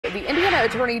the Indiana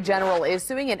Attorney General is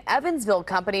suing an Evansville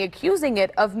company accusing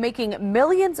it of making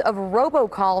millions of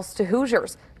robocalls to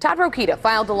Hoosiers. Todd Rokita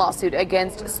filed a lawsuit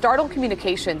against Startle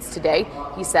Communications today.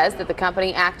 He says that the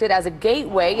company acted as a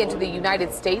gateway into the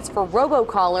United States for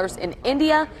robocallers in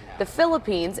India, the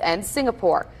Philippines, and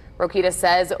Singapore. Rokita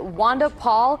says Wanda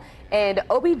Paul and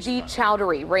OBG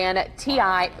Chowdhury ran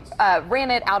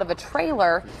it out of a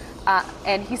trailer.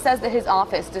 And he says that his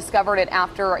office discovered it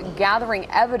after gathering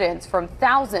evidence from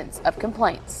thousands of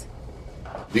complaints.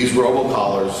 These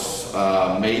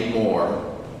robocallers made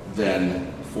more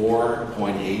than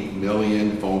 4.8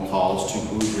 million phone calls to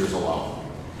Hoosiers alone,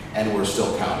 and we're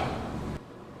still counting.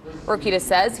 Rokita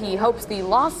says he hopes the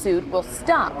lawsuit will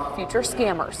stop future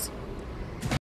scammers.